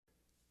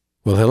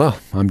Well, hello,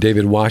 I'm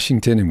David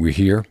Washington, and we're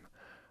here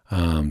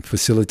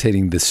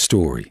facilitating the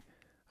story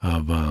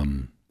of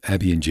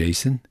Abby and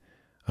Jason,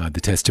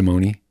 the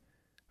testimony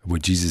of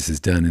what Jesus has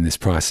done in this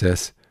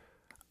process.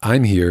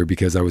 I'm here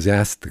because I was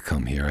asked to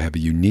come here. I have a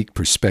unique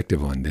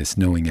perspective on this,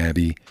 knowing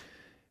Abby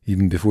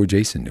even before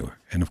Jason knew her.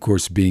 And of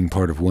course, being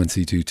part of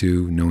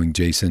 1C22, knowing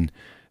Jason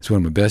is one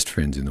of my best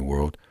friends in the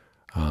world,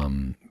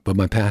 but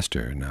my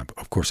pastor. And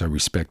of course, I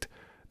respect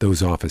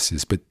those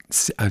offices, but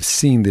I've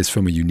seen this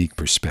from a unique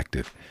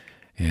perspective.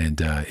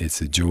 And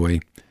it's a joy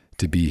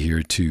to be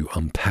here to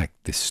unpack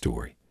this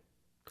story.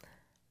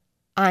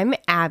 I'm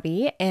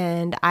Abby,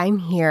 and I'm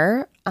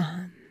here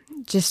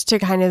just to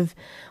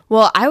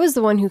I was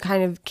the one who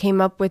kind of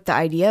came up with the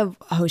idea of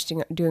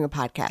doing a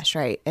podcast,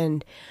 right?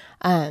 And,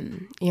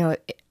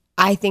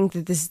 I think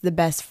that this is the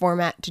best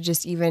format to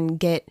just even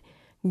get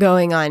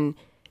going on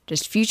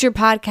just future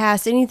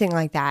podcasts, anything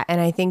like that. And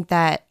I think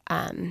that,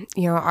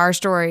 our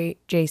story,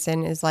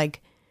 Jason, is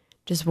like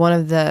just one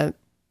of the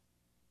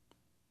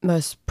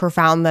most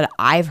profound that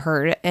I've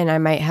heard, and I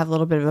might have a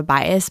little bit of a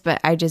bias, but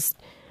I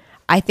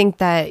think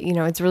that,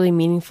 it's really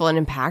meaningful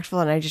and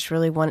impactful, and I just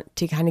really want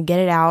to kind of get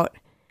it out,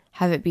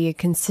 have it be a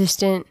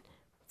consistent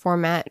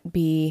format,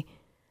 be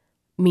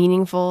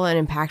meaningful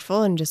and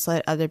impactful, and just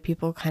let other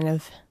people kind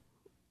of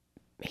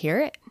hear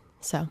it.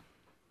 So.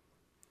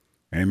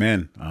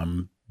 Amen.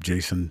 I'm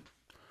Jason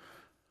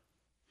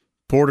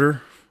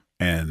Porter,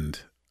 and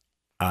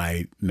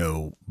I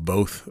know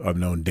both. I've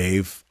known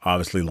Dave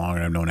obviously longer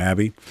than I've known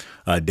Abby.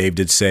 Dave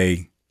did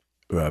say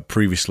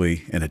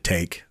previously in a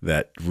take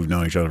that we've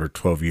known each other for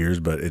 12 years,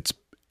 but it's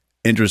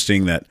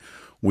interesting that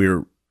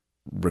we're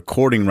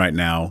recording right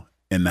now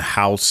in the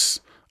house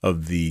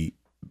of the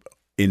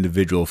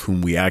individual of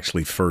whom we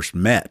actually first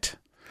met.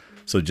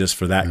 So just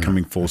for that,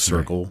 coming full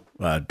circle,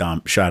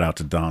 Don, shout out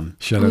to Don.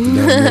 Shout out to Don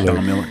Miller.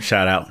 Don Miller,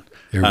 shout out.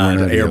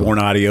 Airborne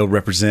Audio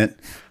represent.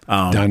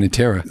 Don and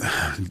Tara.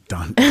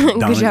 Don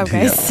Good job,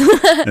 guys.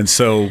 And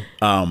so,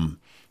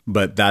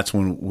 but that's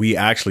when we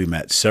actually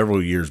met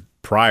several years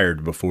prior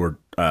to before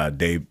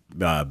Dave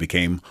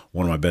became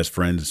one of my best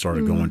friends and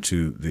started going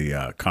to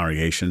the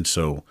congregation.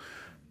 So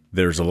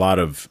there's a lot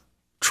of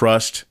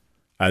trust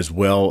as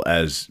well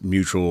as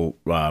mutual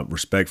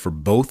respect for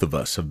both of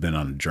us have been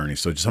on a journey.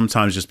 So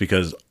sometimes just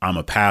because I'm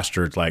a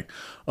pastor, it's like,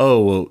 oh,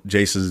 well,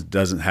 Jason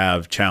doesn't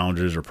have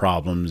challenges or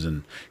problems,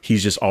 and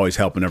he's just always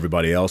helping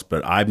everybody else.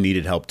 But I've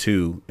needed help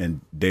too,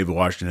 and David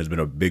Washington has been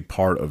a big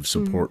part of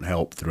support and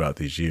help throughout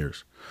these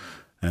years.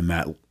 And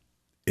that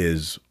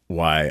is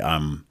why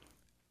I'm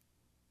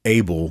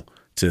able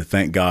to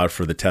thank God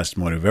for the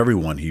testimony of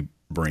everyone he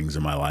brings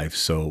in my life.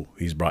 So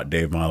he's brought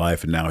Dave in my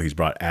life, and now he's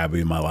brought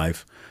Abby in my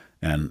life.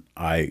 And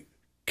I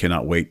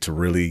cannot wait to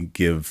really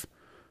give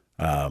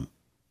the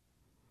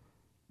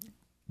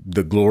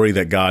glory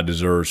that God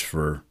deserves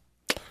for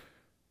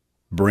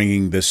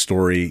bringing this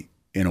story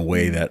in a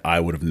way that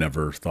I would have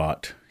never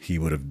thought he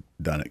would have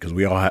done it. Because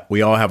we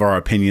all have our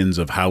opinions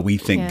of how we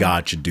think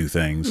God should do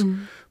things,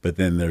 but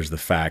then there's the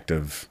fact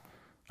of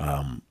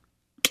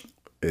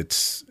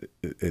it's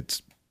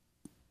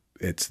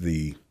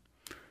the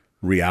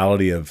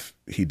reality of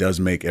he does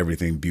make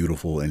everything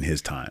beautiful in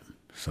his time.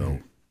 So.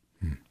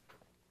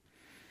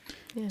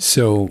 Yeah.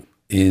 So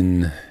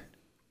in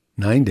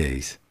 9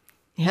 days,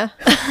 yeah,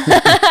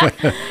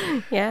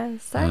 you're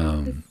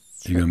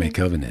going to make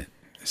covenant.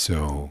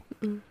 So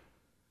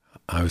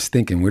I was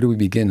thinking, where do we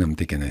begin? I'm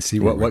thinking, I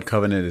see what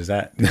covenant is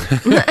that?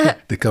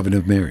 The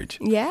covenant of marriage.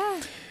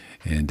 Yeah.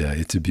 And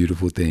it's a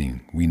beautiful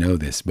thing. We know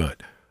this,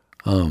 but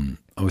I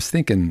was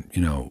thinking,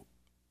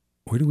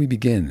 where do we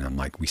begin? I'm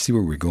like, we see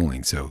where we're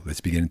going. So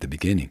let's begin at the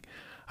beginning.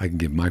 I can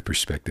give my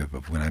perspective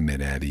of when I met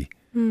Abby.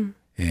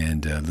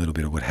 And a little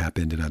bit of what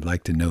happened. And I'd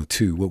like to know,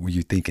 too, what were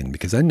you thinking?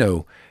 Because I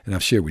know, and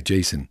I've shared with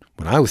Jason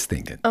what I was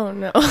thinking. Oh,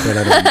 no. But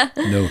I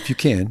don't know if you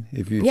can.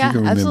 If you can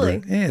remember.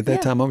 Absolutely. At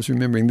that time I was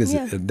remembering this.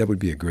 Yeah. That would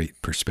be a great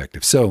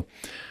perspective. So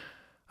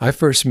I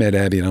first met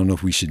Abby, and I don't know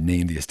if we should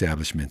name the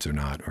establishments or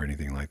not or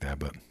anything like that.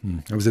 But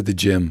I was at the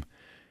gym,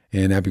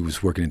 and Abby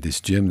was working at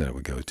this gym that I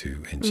would go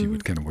to. And she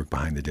would kind of work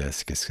behind the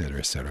desk, et cetera,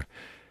 et cetera.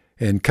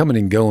 And coming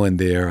and going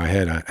there,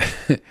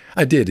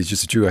 it's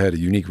just true, I had a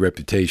unique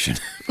reputation.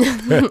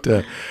 But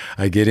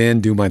I get in,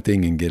 do my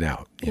thing, and get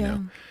out, you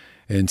know.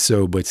 And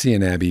so, but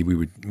seeing Abby, we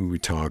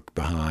would talk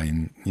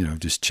behind,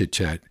 just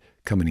chit-chat,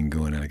 coming and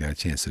going, and I got a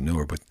chance to know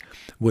her. But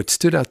what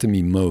stood out to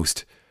me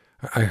most,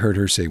 I heard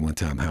her say one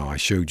time how I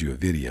showed you a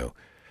video,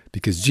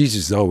 because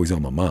Jesus is always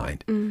on my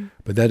mind.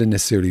 But that doesn't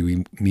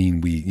necessarily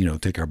mean we,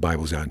 take our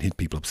Bibles out and hit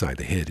people upside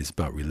the head. It's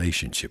about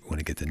relationship. We want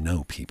to get to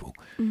know people,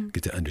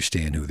 get to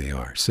understand who they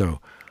are. So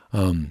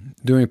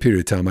during a period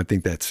of time, I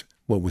think that's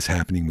what was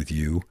happening with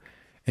you.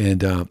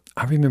 And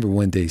I remember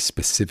one day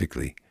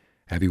specifically,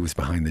 Abby was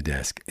behind the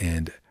desk.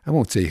 And I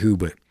won't say who,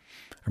 but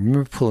I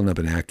remember pulling up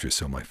an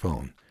actress on my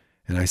phone.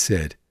 And I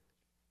said,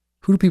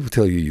 who do people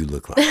tell you you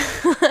look like?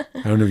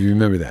 I don't know if you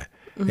remember that.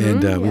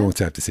 And we won't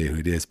have to say who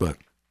it is, but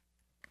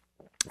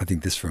I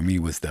think this for me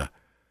was the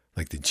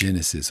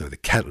genesis or the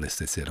catalyst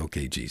that said,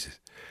 okay, Jesus.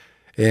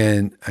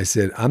 And I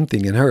said, I'm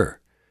thinking her.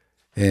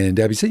 And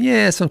Abby said,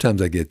 yeah,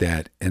 sometimes I get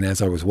that. And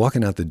as I was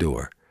walking out the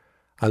door,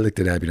 I looked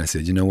at Abby and I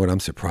said, you know what? I'm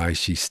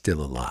surprised she's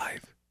still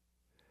alive.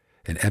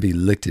 And Abby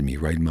looked at me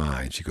right in my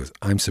eye and she goes,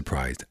 I'm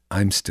surprised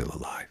I'm still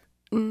alive.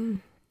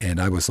 And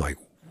I was like,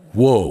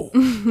 whoa,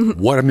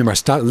 what? I remember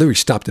I literally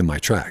stopped in my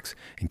tracks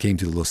and came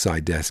to the little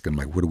side desk. I'm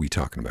like, what are we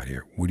talking about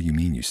here? What do you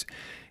mean?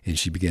 And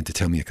she began to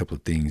tell me a couple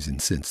of things in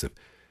sense of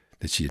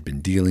that she had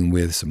been dealing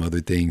with, some other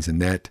things.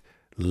 And that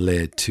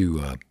led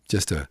to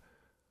just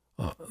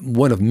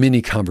one of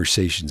many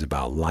conversations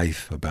about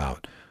life,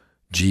 about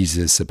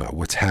Jesus, about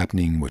what's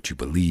happening, what you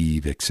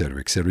believe, et cetera,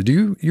 et cetera.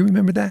 Do you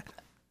remember that?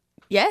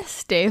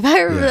 Yes, Dave. I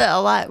remember that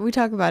a lot. We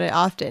talk about it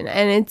often.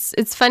 And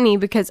it's funny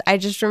because I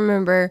just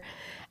remember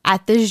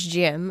at this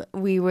gym,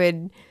 we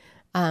had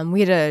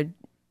a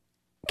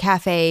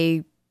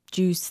cafe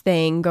juice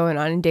thing going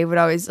on, and Dave would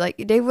always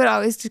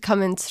just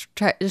come and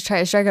try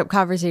to strike up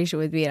conversation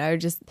with me. And I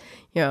would just,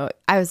 I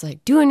was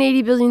like doing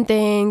 80 billion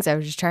things. I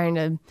was just trying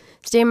to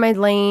stay in my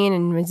lane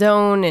and my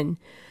zone. And,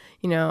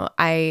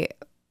 I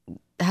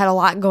had a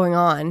lot going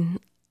on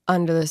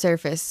under the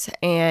surface.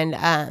 And,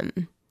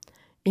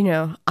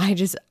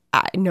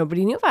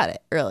 nobody knew about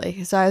it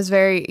really. So I was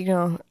very,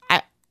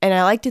 I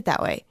liked it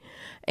that way.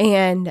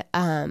 And,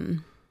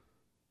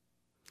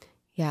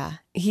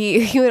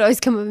 he would always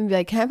come up and be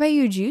like, can I buy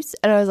you a juice?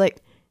 And I was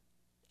like,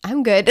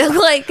 I'm good.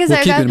 Like, cause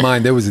keep in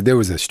mind, there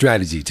was a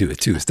strategy to it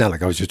too. It's not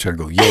like I was just trying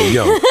to go,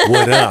 yo,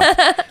 what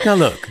up? Now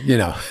look,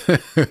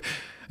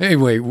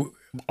 anyway.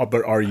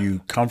 But are you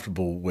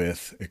comfortable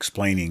with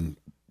explaining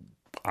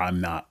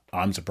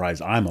I'm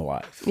surprised I'm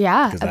alive?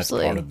 Yeah, because that's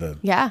absolutely. part of the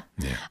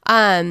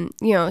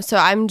so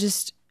I'm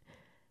just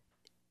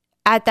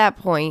at that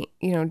point,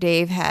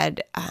 Dave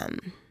had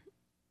come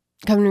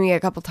to me a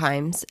couple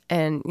times,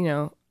 and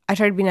I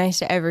tried to be nice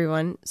to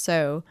everyone.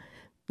 So,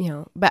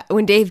 but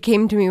when Dave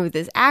came to me with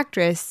this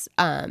actress,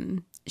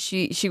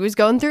 she was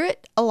going through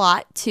it a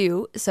lot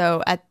too.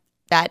 So at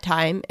that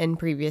time and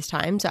previous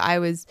time, so I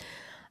was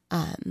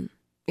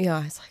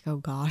I was like, oh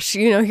gosh,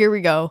 here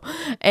we go.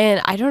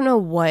 And I don't know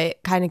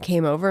what kind of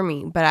came over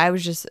me, but I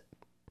was just,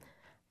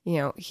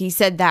 he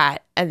said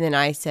that. And then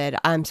I said,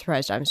 I'm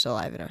surprised I'm still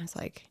alive. And I was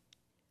like,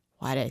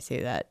 why did I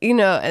say that?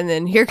 And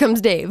then here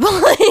comes Dave,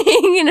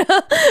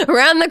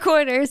 around the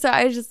corner. So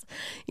I just,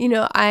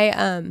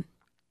 and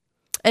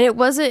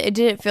it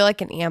didn't feel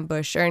like an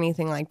ambush or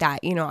anything like that.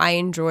 I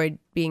enjoyed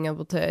being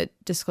able to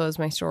disclose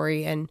my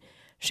story and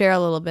share a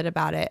little bit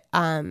about it.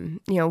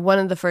 One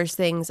of the first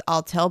things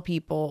I'll tell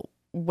people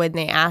when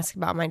they ask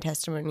about my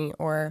testimony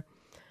or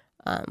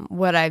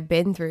what I've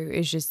been through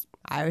is just,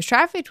 I was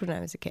trafficked when I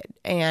was a kid.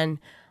 And,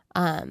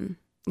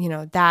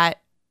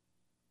 that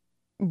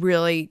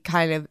really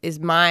kind of is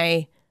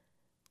my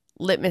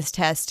litmus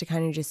test to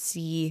kind of just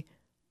see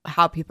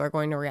how people are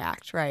going to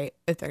react, right?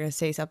 If they're going to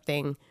say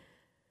something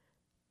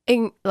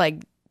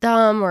like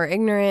dumb or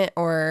ignorant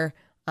or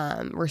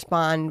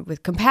respond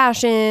with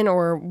compassion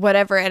or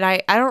whatever. And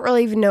I don't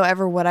really even know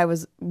ever what I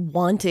was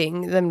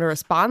wanting them to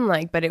respond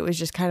like, but it was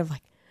just kind of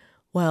like,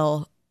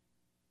 well,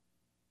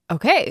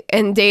 okay.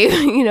 And Dave,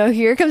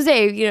 here comes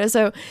Dave,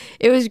 so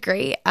it was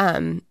great.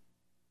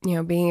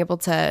 Being able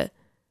to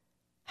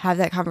have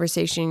that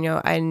conversation,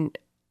 and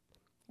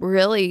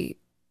really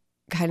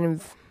kind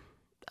of,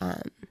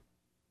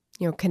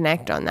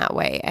 connect on that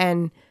way.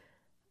 And,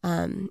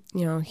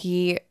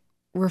 he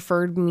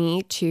referred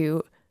me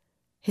to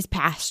his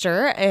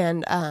pastor,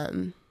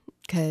 and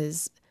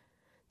because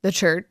the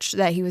church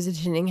that he was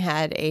attending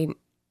had a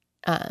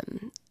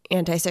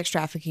anti-sex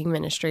trafficking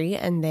ministry,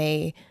 and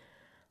they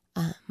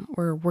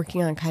were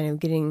working on kind of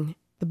getting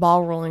the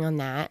ball rolling on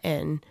that.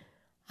 And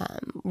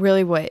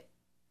really what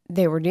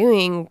they were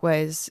doing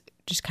was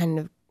just kind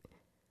of,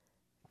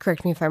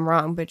 correct me if I'm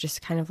wrong, but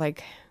just kind of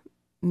like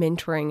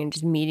mentoring and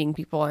just meeting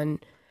people.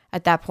 And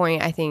at that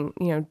point, I think,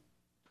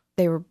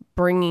 they were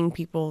bringing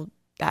people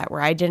that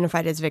were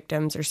identified as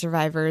victims or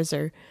survivors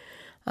or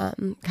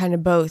kind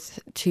of both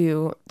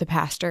to the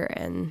pastor.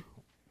 And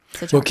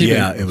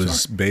it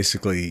was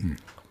basically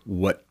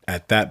what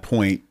at that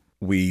point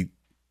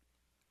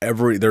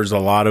there's a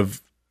lot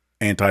of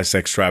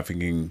anti-sex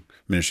trafficking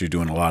ministry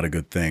doing a lot of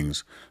good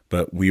things,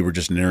 but we were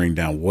just narrowing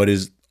down what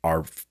is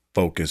our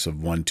focus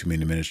of One Too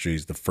Many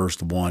Ministries. The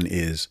first one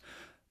is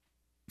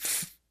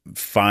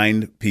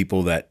find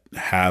people that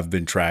have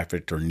been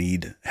trafficked or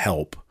need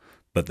help.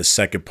 But the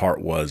second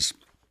part was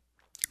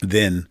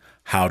then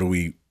how do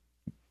we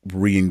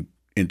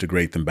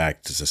reintegrate them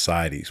back to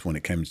societies when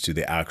it comes to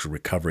the actual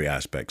recovery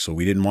aspect. So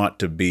we didn't want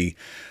to be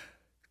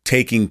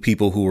taking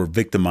people who were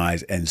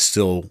victimized and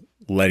still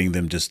letting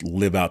them just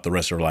live out the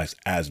rest of their lives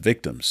as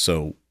victims.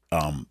 So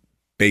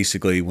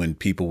basically when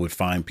people would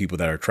find people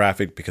that are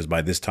trafficked, because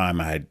by this time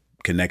I had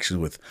connections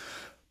with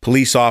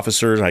police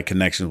officers, I had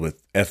connections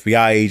with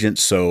FBI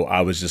agents. So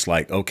I was just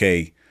like,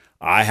 okay,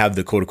 I have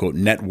the quote unquote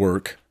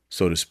network,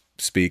 so to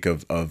speak,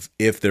 of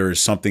if there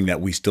is something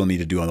that we still need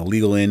to do on the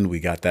legal end,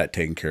 we got that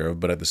taken care of.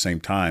 But at the same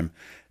time,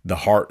 the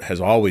heart has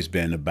always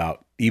been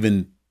about,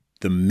 even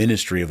the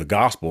ministry of the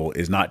gospel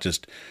is not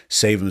just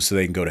save them so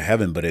they can go to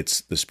heaven, but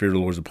it's the Spirit of the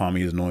Lord is upon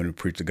me, He is anointed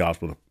to preach the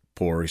gospel to the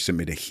poor. He sent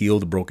me to heal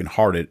the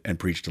brokenhearted and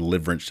preach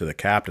deliverance to the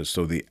captives.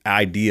 So the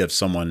idea of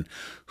someone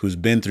who's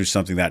been through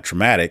something that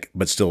traumatic,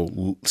 but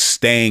still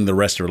staying the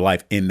rest of their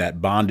life in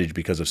that bondage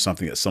because of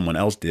something that someone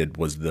else did,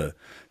 was the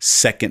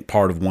second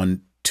part of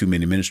One Too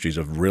Many Ministries,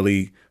 of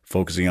really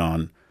focusing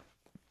on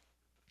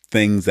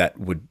things that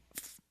would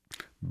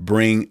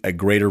bring a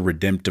greater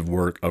redemptive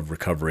work of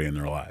recovery in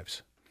their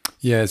lives.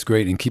 Yeah, it's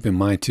great. And keep in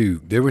mind, too,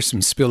 there was some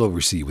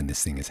spillover seed when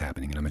this thing is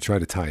happening, and I'm going to try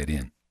to tie it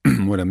in.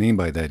 What I mean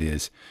by that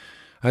is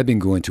I've been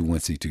going to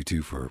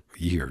 1C22 for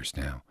years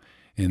now,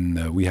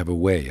 and we have a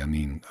way. I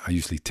mean, I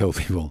usually tell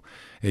people,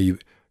 hey,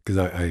 because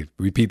I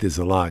repeat this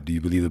a lot, do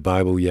you believe the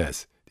Bible?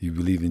 Yes. Do you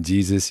believe in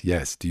Jesus?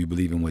 Yes. Do you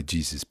believe in what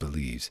Jesus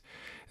believes?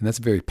 And that's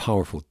a very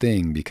powerful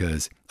thing,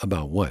 because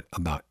about what?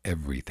 About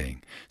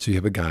everything. So you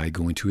have a guy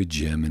going to a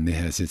gym, and it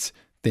has its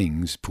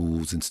things,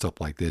 pools and stuff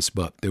like this,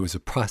 but there was a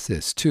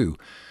process too.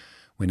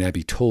 When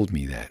Abby told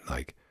me that,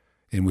 like,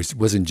 and it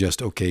wasn't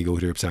just, okay, go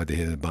hit her upside the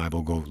head of the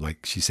Bible, go,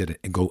 like she said,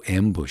 go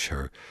ambush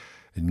her.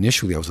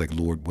 Initially, I was like,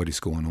 Lord, what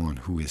is going on?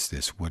 Who is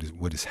this?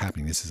 What is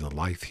happening? This is a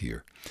life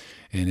here.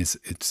 And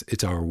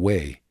it's our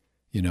way,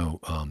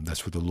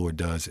 that's what the Lord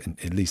does, and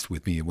at least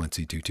with me at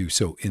 1C22.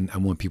 So, and I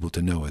want people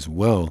to know as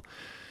well.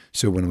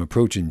 So when I'm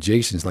approaching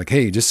Jason, it's like,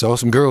 hey, just saw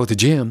some girl at the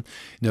gym.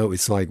 No,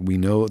 it's like, we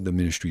know the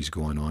ministry's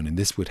going on, and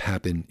this would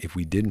happen if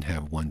we didn't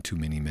have One Too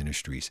Many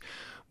Ministries.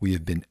 We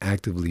have been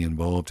actively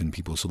involved in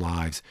people's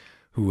lives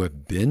who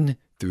have been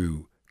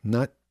through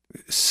not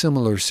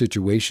similar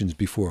situations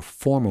before a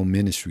formal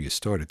ministry has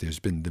started. There's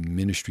been the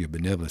ministry of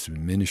benevolence, the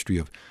ministry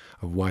of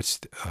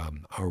watched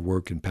our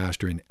work and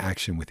pastor in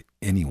action with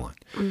anyone.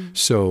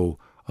 So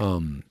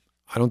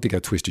I don't think I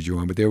twisted your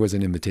arm, but there was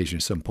an invitation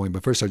at some point.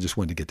 But first, I just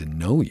wanted to get to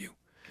know you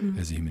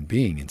as a human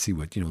being and see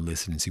what,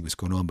 listen and see what's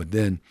going on. But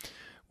then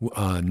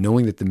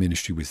knowing that the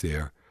ministry was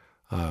there,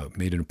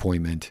 made an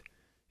appointment,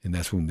 and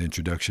that's when the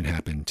introduction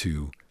happened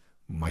to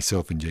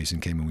myself, and Jason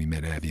came and we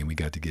met Abby, and we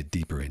got to get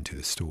deeper into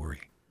the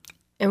story.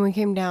 And we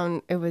came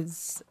down,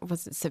 was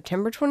it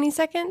September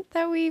 22nd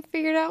that we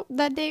figured out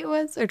that date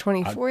was, or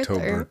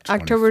 24th?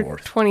 October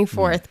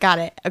 24th. Got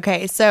it.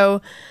 Okay.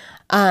 So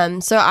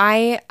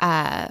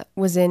I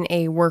was in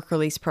a work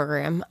release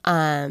program.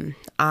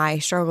 I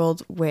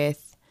struggled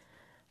with,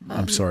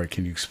 I'm sorry,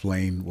 can you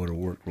explain what a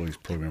work release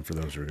program for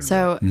those who are going to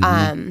So,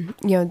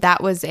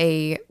 that was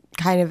a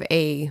kind of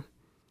a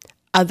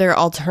other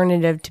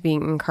alternative to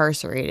being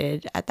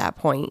incarcerated at that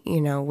point,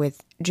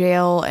 with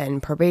jail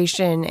and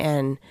probation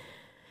and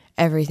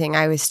everything.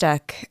 I was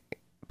stuck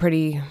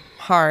pretty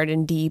hard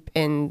and deep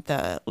in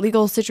the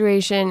legal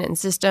situation and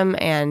system.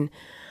 And,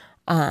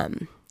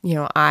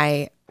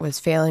 I was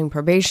failing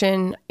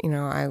probation.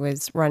 I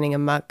was running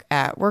amok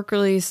at work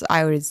release.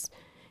 I was,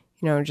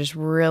 just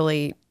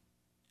really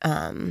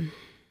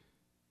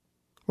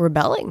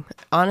rebelling,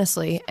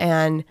 honestly.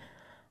 And,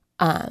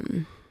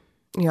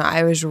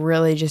 I was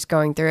really just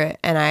going through it.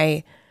 And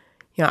I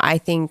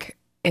think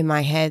in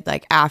my head,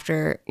 like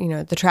after,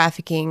 the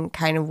trafficking,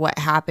 kind of what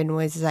happened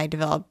was I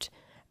developed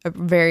a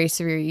very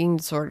severe eating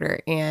disorder.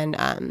 And,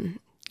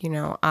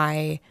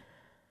 I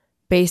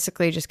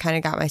basically just kind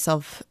of got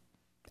myself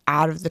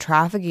out of the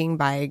trafficking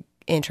by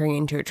entering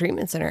into a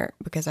treatment center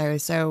because I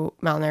was so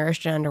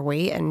malnourished and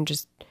underweight. And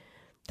just,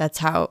 that's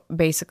how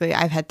basically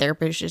I've had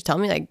therapists just tell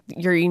me, like,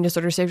 your eating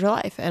disorder saved your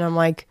life. And I'm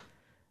like,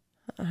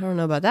 I don't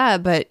know about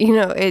that, but in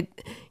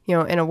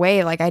a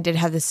way, like I did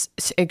have this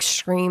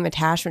extreme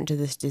attachment to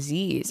this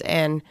disease.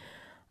 And,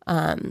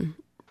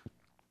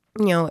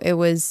 it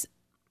was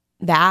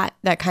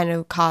that kind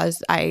of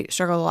caused, I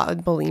struggled a lot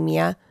with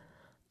bulimia,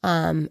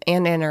 and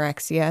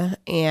anorexia.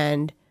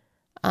 And,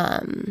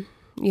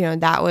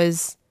 that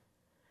was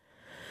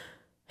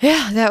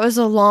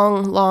a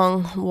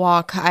long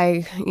walk.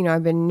 I've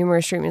been in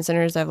numerous treatment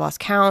centers. I've lost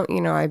count.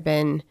 I've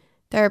been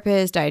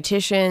therapist,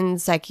 dietitian,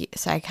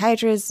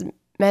 psychiatrist,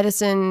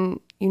 medicine,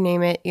 you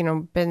name it,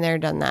 been there,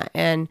 done that.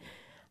 And,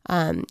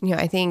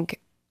 I think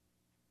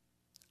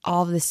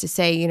all of this to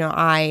say,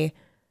 I,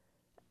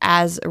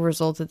 as a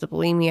result of the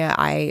bulimia,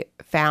 I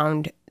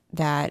found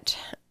that,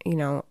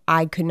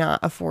 I could not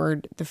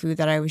afford the food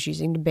that I was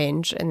using to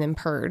binge and then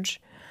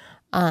purge.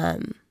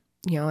 And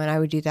I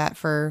would do that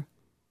for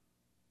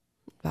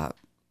about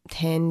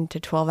 10 to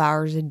 12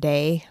 hours a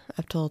day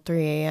up till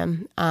 3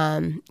 a.m.,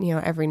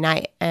 every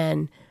night.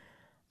 And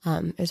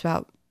it was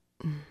about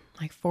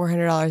like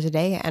 $400 a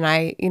day. And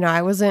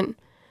I wasn't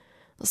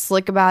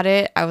slick about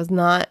it. I was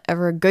not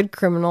ever a good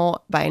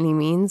criminal by any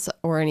means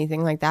or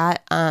anything like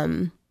that.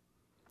 But,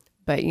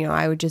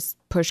 I would just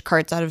push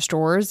carts out of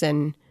stores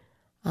and,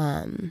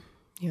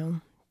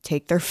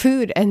 take their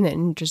food and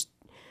then just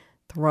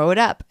throw it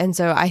up. And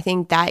so I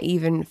think that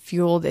even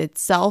fueled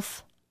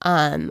itself.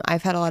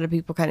 I've had a lot of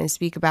people kind of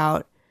speak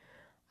about,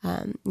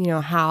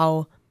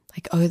 how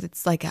like, oh,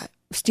 that's like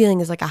stealing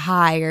is like a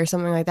high or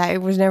something like that.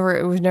 It was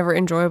never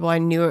enjoyable. I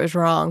knew it was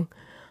wrong.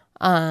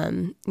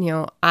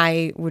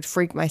 I would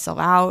freak myself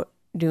out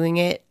doing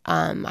it.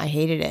 I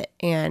hated it.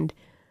 And,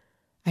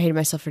 I hated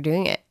myself for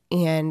doing it.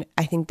 And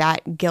I think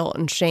that guilt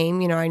and shame,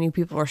 you know, I knew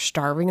people were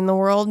starving in the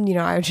world. You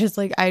know, I was just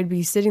like, I'd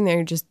be sitting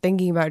there just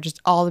thinking about just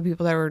all the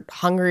people that were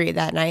hungry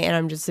that night. And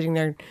I'm just sitting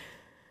there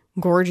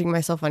gorging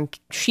myself on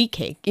sheet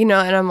cake, you know,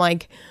 and I'm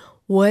like,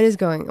 what is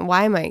going,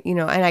 why am I, you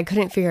know, and I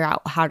couldn't figure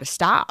out how to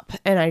stop,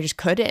 and I just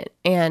couldn't.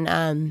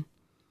 And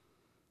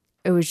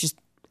it was just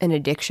an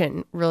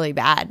addiction really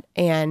bad.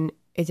 And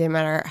it didn't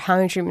matter how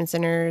many treatment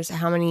centers,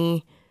 how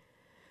many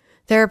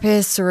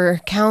therapists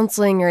or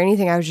counseling or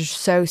anything. I was just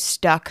so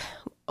stuck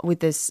with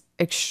this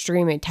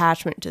extreme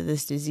attachment to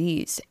this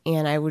disease,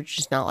 and I would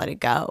just not let it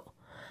go.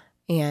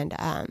 And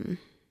I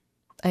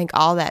think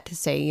all that to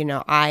say, you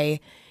know,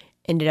 I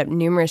ended up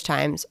numerous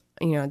times,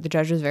 you know, the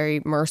judge was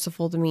very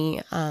merciful to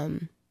me.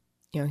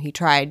 You know, he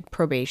tried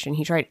probation,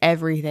 he tried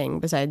everything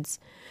besides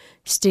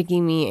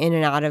sticking me in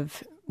and out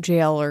of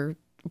jail or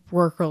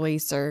work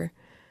release, or,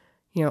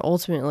 you know,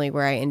 ultimately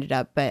where I ended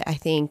up. But I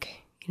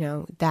think, you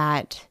know,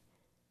 that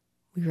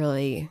we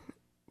really,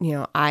 you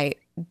know,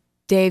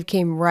 Dave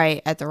came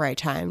right at the right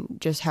time,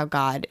 just how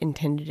God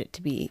intended it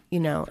to be, you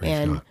know.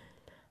 Praise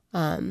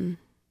God.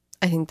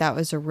 I think that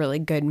was a really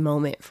good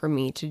moment for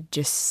me to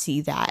just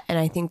see that. And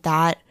I think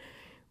that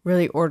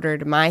really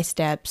ordered my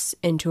steps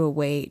into a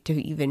way to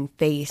even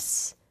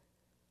face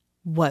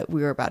what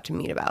we were about to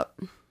meet about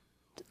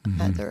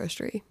at the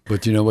roastery.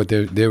 But you know what?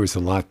 There was a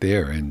lot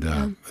there.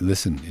 And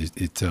listen,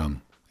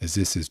 as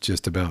this is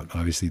just about,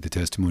 obviously, the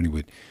testimony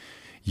with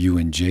you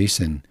and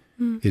Jason,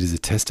 it is a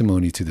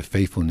testimony to the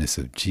faithfulness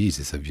of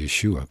Jesus, of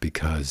Yeshua,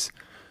 because,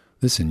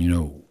 listen, you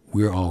know,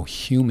 we're all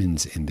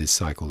humans in this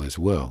cycle as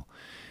well.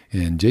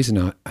 And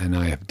Jason and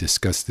I have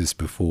discussed this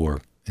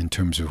before in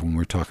terms of when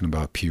we're talking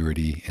about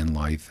purity and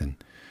life,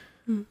 and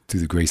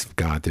through the grace of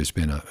God, there's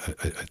been a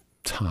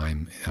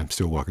time, I'm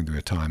still walking through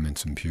a time in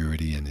some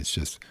purity, and it's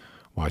just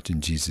watching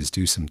Jesus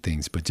do some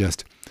things, but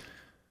just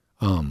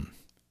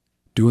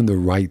doing the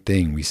right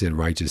thing. We said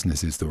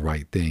righteousness is the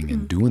right thing,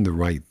 and doing the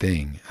right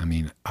thing. I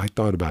mean, I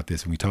thought about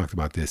this, and we talked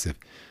about this. If,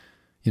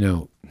 you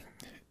know,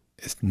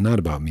 it's not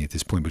about me at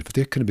this point, but if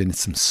there could have been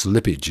some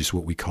slippage, is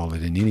what we call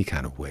it, in any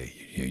kind of way.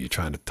 You know, you're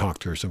trying to talk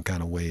to her some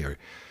kind of way, or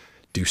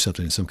do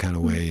something in some kind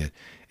of way.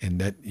 And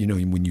that, you know,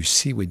 when you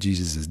see what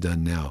Jesus has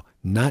done now,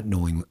 not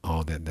knowing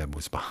all that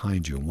was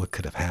behind you and what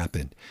could have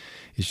happened,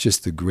 it's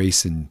just the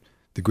grace and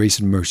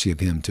mercy of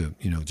him to,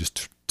 you know,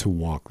 just to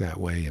walk that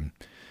way.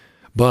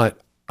 But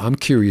I'm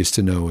curious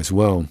to know as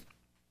well,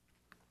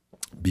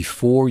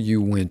 before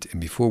you went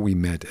and before we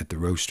met at the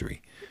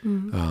roastery,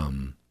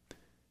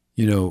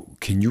 you know,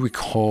 can you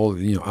recall,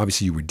 you know,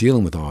 obviously you were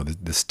dealing with all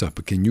this stuff,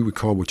 but can you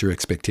recall what your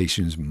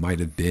expectations might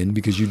have been?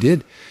 Because you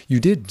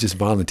did just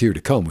volunteer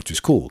to come, which was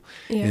cool.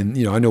 Yeah. And,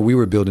 you know, I know we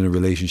were building a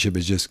relationship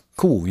as just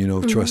cool, you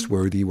know,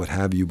 trustworthy, what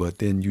have you, but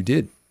then you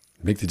did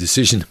make the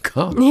decision to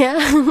come.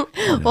 Yeah. You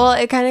know? Well,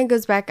 it kind of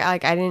goes back,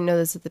 like, I didn't know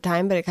this at the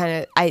time, but it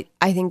kind of,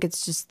 I think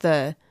it's just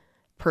the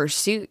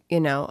pursuit, you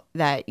know,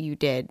 that you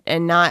did,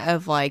 and not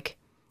of like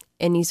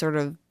any sort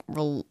of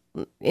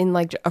in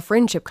like a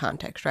friendship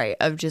context, right?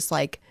 Of just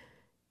like,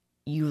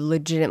 you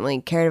legitimately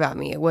cared about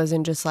me. It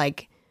wasn't just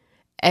like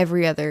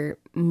every other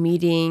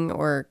meeting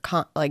or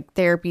like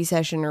therapy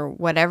session or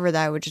whatever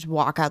that I would just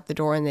walk out the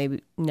door and they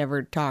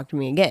never talk to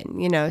me again,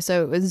 you know?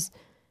 So it was,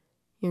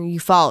 you know, you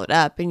followed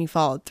up and you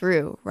followed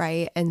through,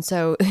 right? And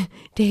so,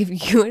 Dave,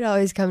 you would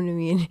always come to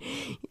me, and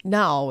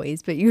not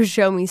always, but you would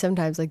show me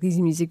sometimes like these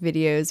music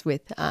videos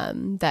with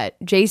that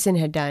Jason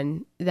had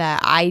done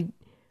that I,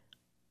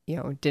 you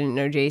know, didn't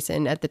know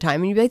Jason at the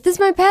time, and you'd be like, "This is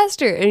my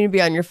pastor," and you'd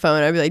be on your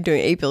phone. I'd be like doing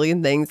 8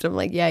 billion things, and I'm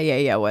like,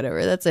 yeah,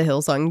 whatever. That's a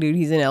Hillsong dude.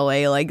 He's in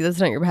LA. Like, that's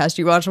not your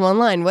pastor. You watch him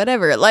online,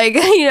 whatever. Like,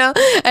 you know,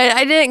 and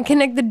I didn't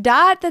connect the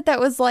dot that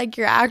was like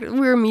we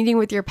were meeting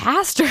with your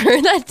pastor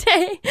that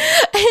day.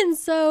 And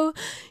so,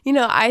 you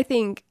know, I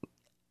think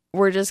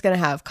we're just gonna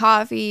have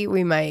coffee.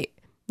 We might,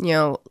 you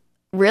know,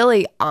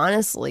 really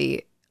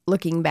honestly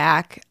looking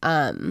back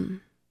to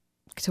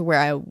where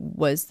I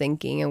was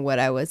thinking and what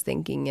I was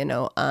thinking, you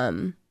know,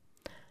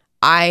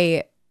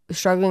 I was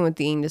struggling with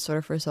the eating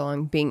disorder for so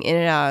long, being in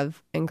and out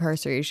of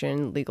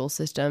incarceration, legal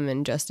system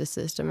and justice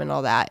system and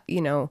all that,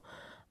 you know.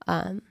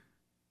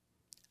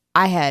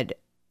 I had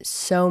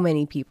so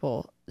many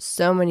people,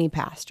 so many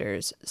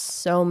pastors,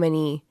 so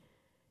many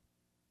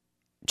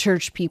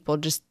church people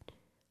just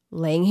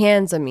laying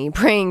hands on me,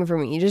 praying for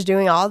me, just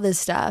doing all this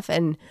stuff.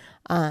 And,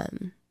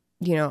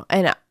 you know,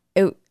 and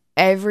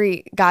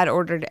God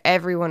ordered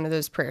every one of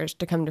those prayers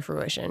to come to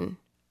fruition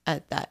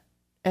at that.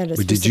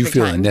 But did you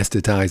feel time.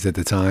 anesthetized at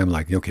the time?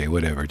 Like, okay,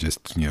 whatever,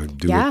 just, you know,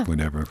 do it,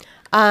 whatever.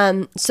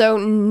 So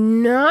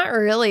not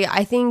really.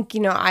 I think,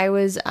 you know, I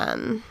was,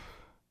 like,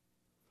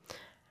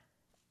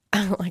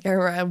 I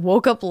remember I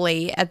woke up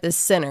late at the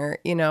center,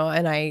 you know,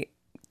 and I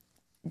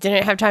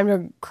didn't have time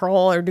to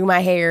curl or do my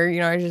hair, you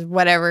know, I just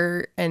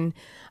whatever. And,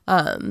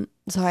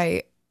 so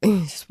I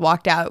just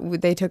walked out.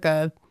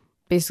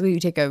 Basically you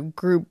take a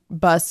group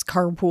bus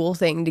carpool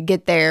thing to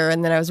get there.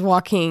 And then I was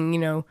walking, you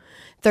know,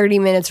 30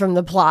 minutes from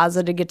the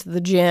plaza to get to the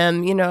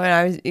gym, you know,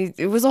 and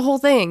it was a whole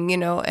thing, you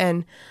know,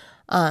 and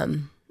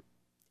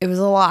it was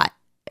a lot.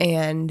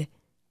 And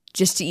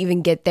just to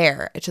even get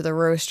there to the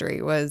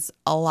roastery was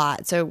a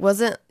lot. So it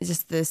wasn't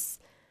just this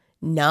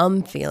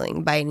numb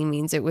feeling by any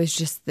means. It was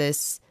just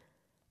this,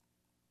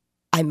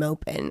 I'm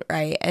open,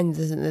 right? And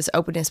this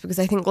openness, because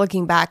I think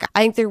looking back,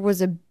 I think there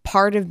was a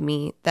part of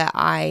me that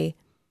I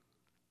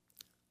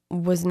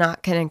was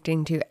not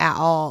connecting to at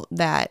all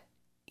that,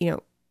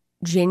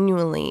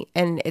 genuinely,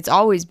 and it's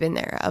always been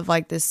there, of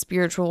like this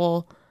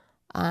spiritual,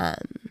 I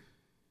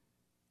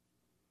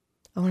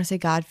want to say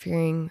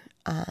God-fearing,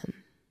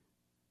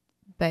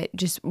 but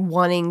just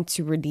wanting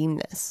to redeem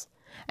this.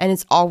 And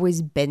it's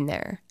always been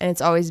there, and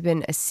it's always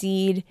been a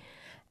seed,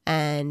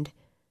 and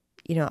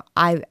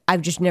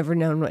I've just never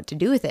known what to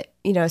do with it.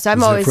 So I'm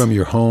Was always it from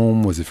your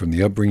home? Was it from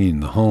the upbringing in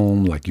the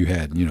home? Like you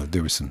had,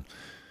 there was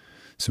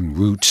some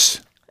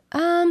roots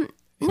in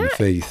the not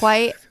faith.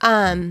 quite.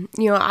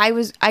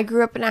 I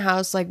grew up in a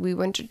house, like we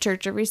went to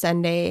church every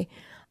Sunday,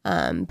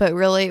 but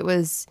really it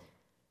was,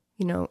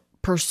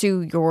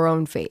 pursue your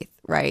own faith,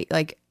 right?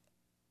 Like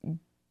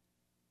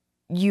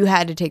you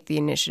had to take the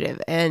initiative,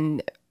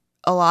 and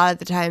a lot of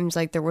the times,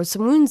 like there was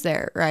some wounds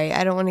there, right?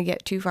 I don't want to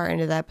get too far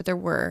into that, but there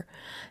were,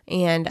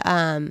 and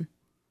that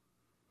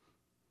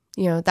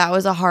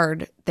was a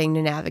hard thing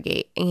to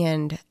navigate,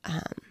 and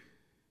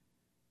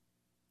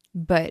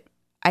but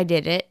I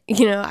did it.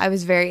 I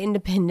was very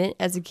independent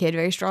as a kid,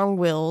 very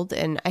strong-willed,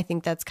 and I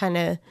think that's kind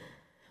of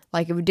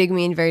like it would dig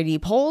me in very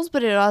deep holes,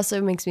 but it also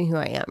makes me who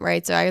I am,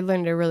 right? So I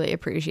learned to really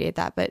appreciate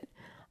that. But,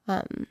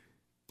 I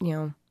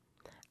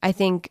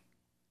think,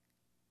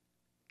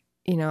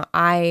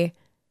 I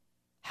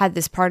had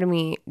this part of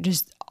me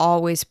just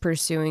always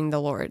pursuing the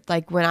Lord.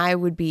 Like when I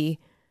would be,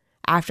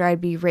 after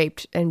I'd be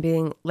raped and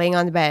laying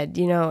on the bed,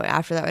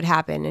 after that would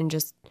happen, and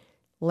just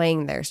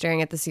laying there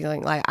staring at the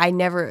ceiling. Like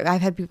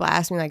I've had people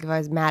ask me like if I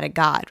was mad at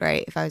God,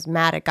 right? If I was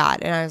mad at God.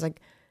 And I was like,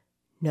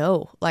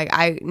 no, like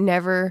I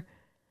never,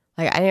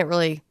 like I didn't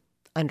really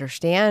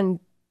understand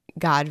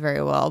God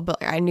very well,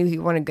 but I knew he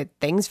wanted good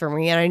things for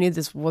me, and I knew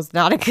this was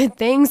not a good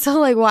thing. So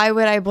like, why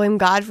would I blame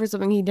God for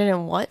something he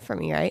didn't want from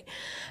me, right?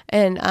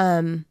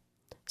 And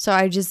so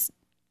I just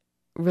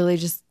really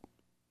just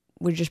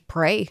would just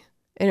pray,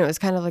 and it was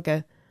kind of like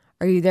a,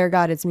 "Are you there,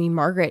 God? It's me,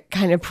 Margaret,"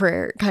 kind of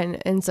prayer,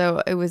 And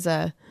so it was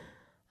it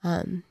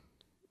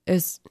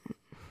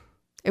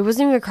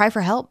wasn't even a cry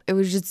for help. It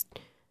was just,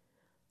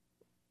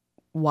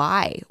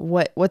 why?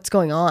 What's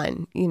going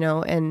on?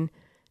 And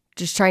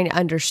just trying to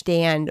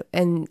understand.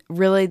 And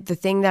really the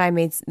thing that I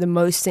made the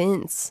most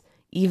sense,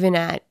 even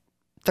at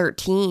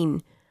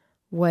 13,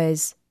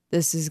 was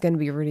this is going to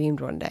be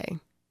redeemed one day.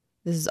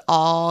 This is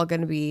all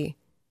going to be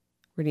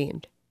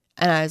redeemed.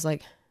 And I was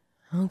like,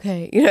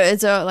 okay. And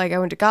so like I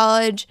went to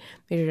college,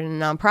 majored in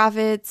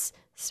nonprofits,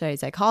 studied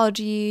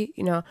psychology,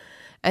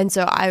 and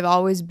so I've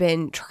always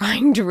been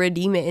trying to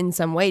redeem it in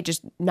some way,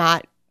 just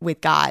not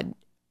with God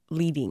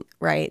leading,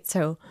 right?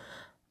 So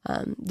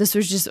this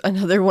was just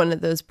another one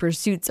of those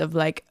pursuits of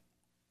like,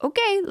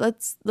 okay,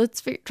 let's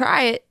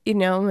try it,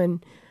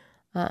 and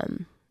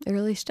it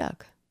really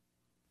stuck.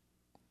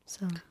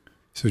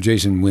 So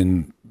Jason,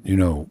 when,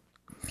 if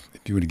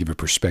you were to give a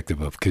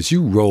perspective of, because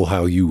you roll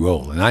how you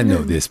roll, and I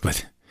know this,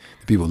 but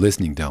the people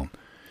listening don't.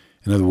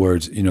 In other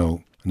words,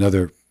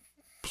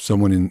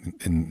 someone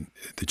in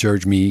the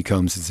church, me,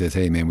 comes and says,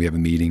 hey, man, we have a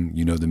meeting.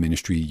 The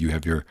ministry. You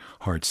have your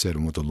heart set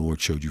on what the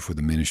Lord showed you for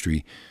the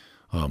ministry.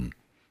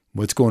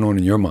 What's going on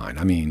in your mind?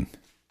 I mean.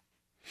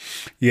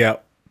 Yeah.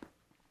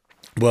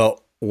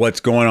 Well, what's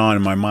going on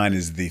in my mind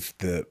is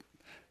the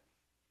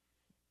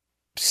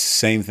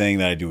same thing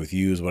that I do with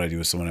you is what I do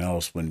with someone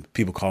else. When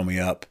people call me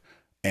up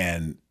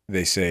and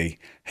they say,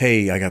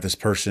 hey, I got this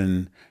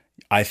person.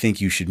 I think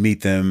you should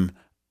meet them.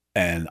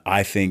 And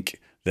I think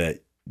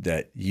that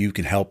you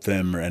can help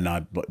them.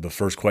 And the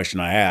first question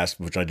I asked,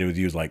 which I did with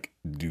you, is like,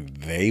 do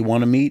they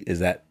want to meet? Is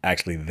that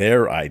actually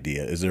their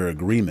idea? Is there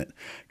agreement?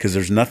 Because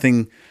there's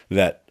nothing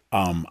that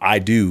I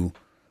do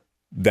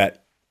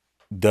that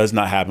does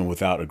not happen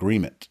without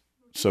agreement.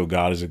 So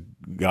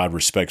God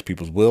respects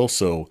people's will.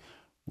 So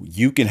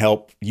you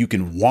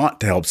can want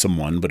to help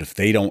someone, but if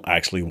they don't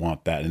actually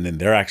want that, and then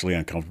they're actually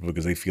uncomfortable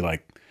because they feel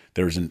like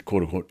there's a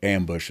quote unquote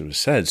ambush, it was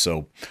said.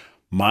 So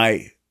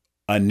my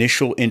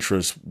initial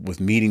interest with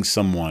meeting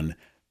someone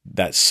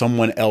that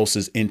someone else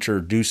is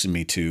introducing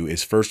me to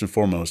is first and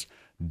foremost,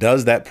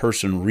 does that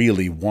person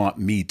really want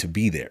me to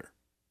be there?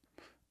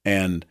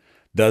 And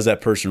does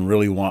that person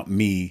really want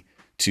me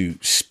to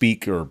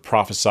speak or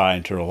prophesy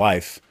into their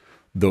life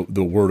the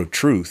word of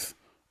truth?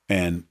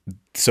 And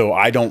so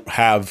I don't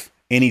have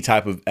any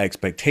type of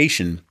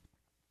expectation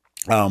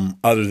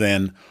other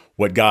than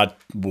what God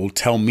will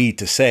tell me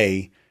to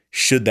say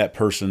should that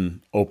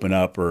person open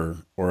up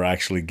or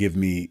actually give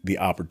me the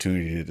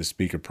opportunity to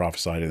speak or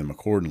prophesy to them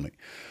accordingly.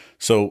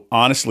 So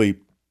honestly,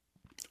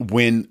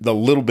 when the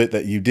little bit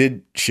that you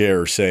did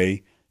share or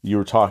say, you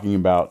were talking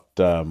about,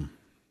 you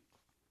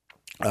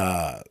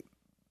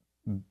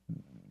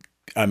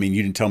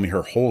didn't tell me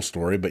her whole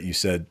story, but you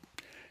said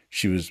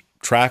she was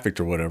trafficked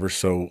or whatever.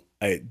 So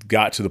it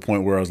got to the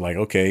point where I was like,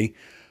 okay,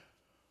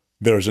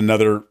 there's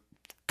another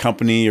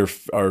company or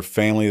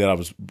family that I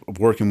was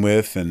working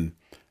with, and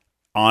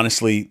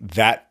honestly,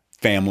 that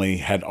family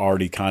had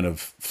already kind of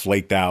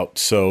flaked out.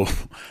 So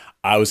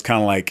I was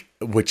kind of like,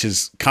 which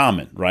is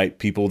common, right?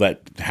 People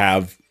that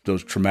have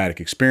those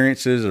traumatic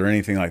experiences or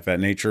anything like that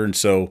nature. And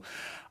so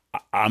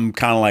I'm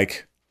kind of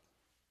like,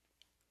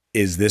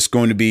 is this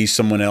going to be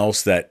someone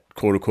else that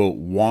quote unquote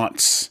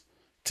wants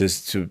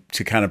to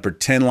kind of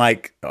pretend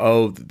like,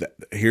 oh,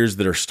 here's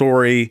their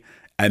story.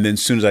 And then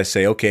as soon as I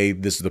say, okay,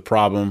 this is the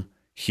problem,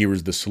 here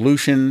is the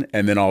solution.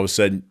 And then all of a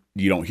sudden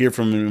you don't hear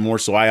from them anymore.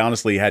 So I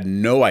honestly had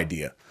no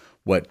idea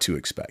what to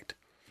expect,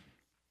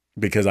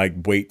 because I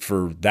wait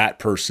for that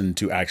person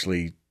to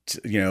actually,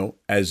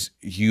 as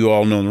you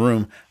all know in the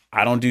room,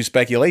 I don't do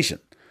speculation.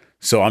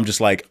 So I'm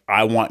just like,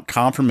 I want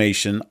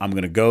confirmation. I'm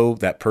going to go.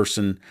 That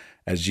person,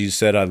 as Jesus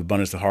said, out of the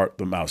abundance of the heart,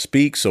 the mouth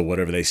speaks. So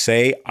whatever they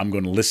say, I'm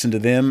going to listen to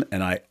them.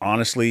 And I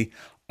honestly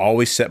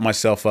always set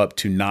myself up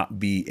to not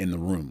be in the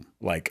room.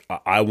 Like,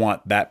 I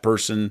want that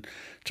person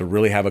to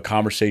really have a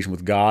conversation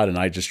with God. And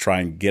I just try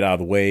and get out of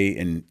the way.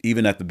 And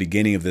even at the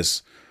beginning of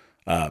this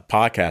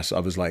podcast, I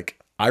was like,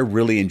 I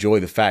really enjoy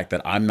the fact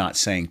that I'm not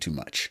saying too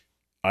much.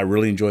 I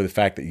really enjoy the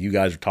fact that you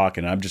guys are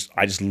talking. I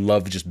just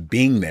love just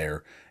being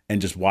there and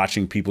just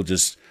watching people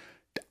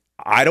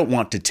I don't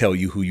want to tell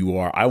you who you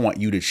are. I want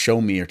you to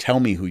show me or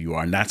tell me who you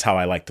are. And that's how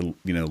I like to,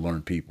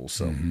 learn people.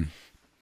 So